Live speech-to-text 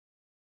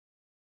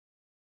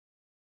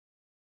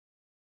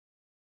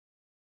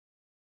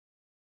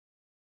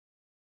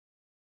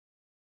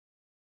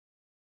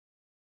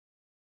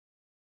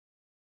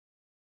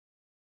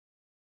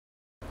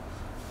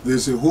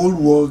There's a whole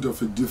world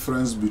of a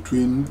difference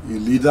between a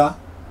leader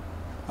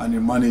and a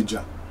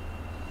manager.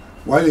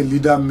 While a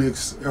leader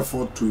makes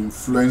effort to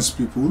influence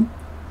people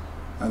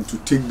and to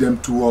take them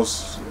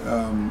towards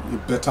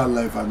a better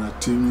life and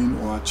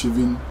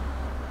achieving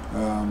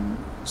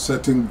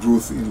certain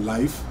growth in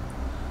life,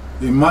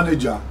 a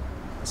manager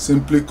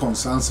simply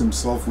concerns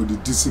himself with the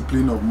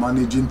discipline of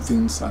managing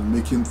things and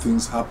making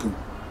things happen.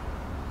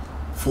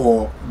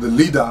 For the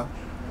leader,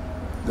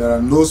 there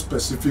are no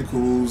specific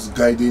rules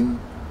guiding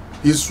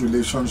his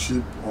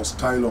relationship or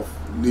style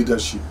of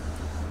leadership,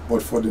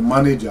 but for the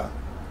manager,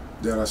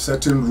 there are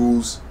certain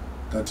rules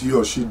that he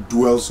or she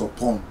dwells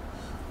upon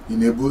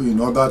in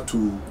order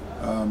to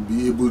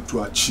be able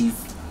to achieve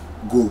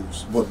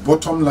goals. But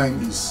bottom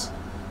line is,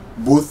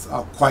 both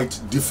are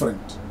quite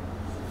different.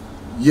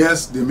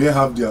 Yes, they may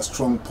have their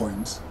strong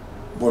points,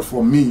 but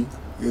for me,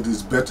 it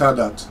is better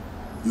that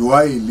you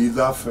are a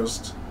leader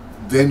first,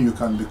 then you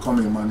can become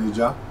a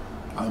manager,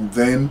 and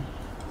then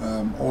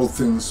all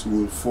things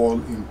will fall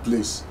in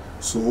place.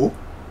 So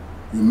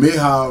you may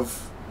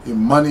have a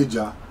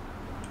manager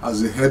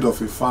as the head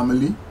of a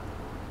family,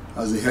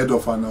 as the head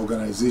of an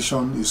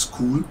organization, a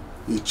school,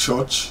 a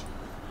church,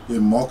 a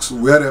mosque,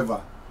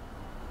 wherever.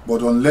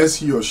 But unless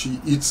he or she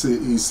is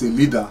a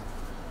leader,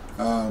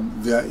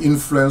 their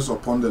influence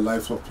upon the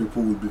lives of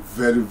people will be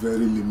very,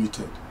 very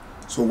limited.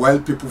 So while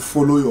people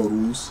follow your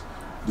rules,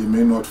 they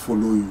may not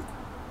follow you.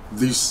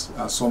 These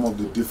are some of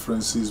the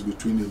differences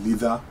between a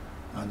leader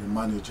and a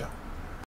manager.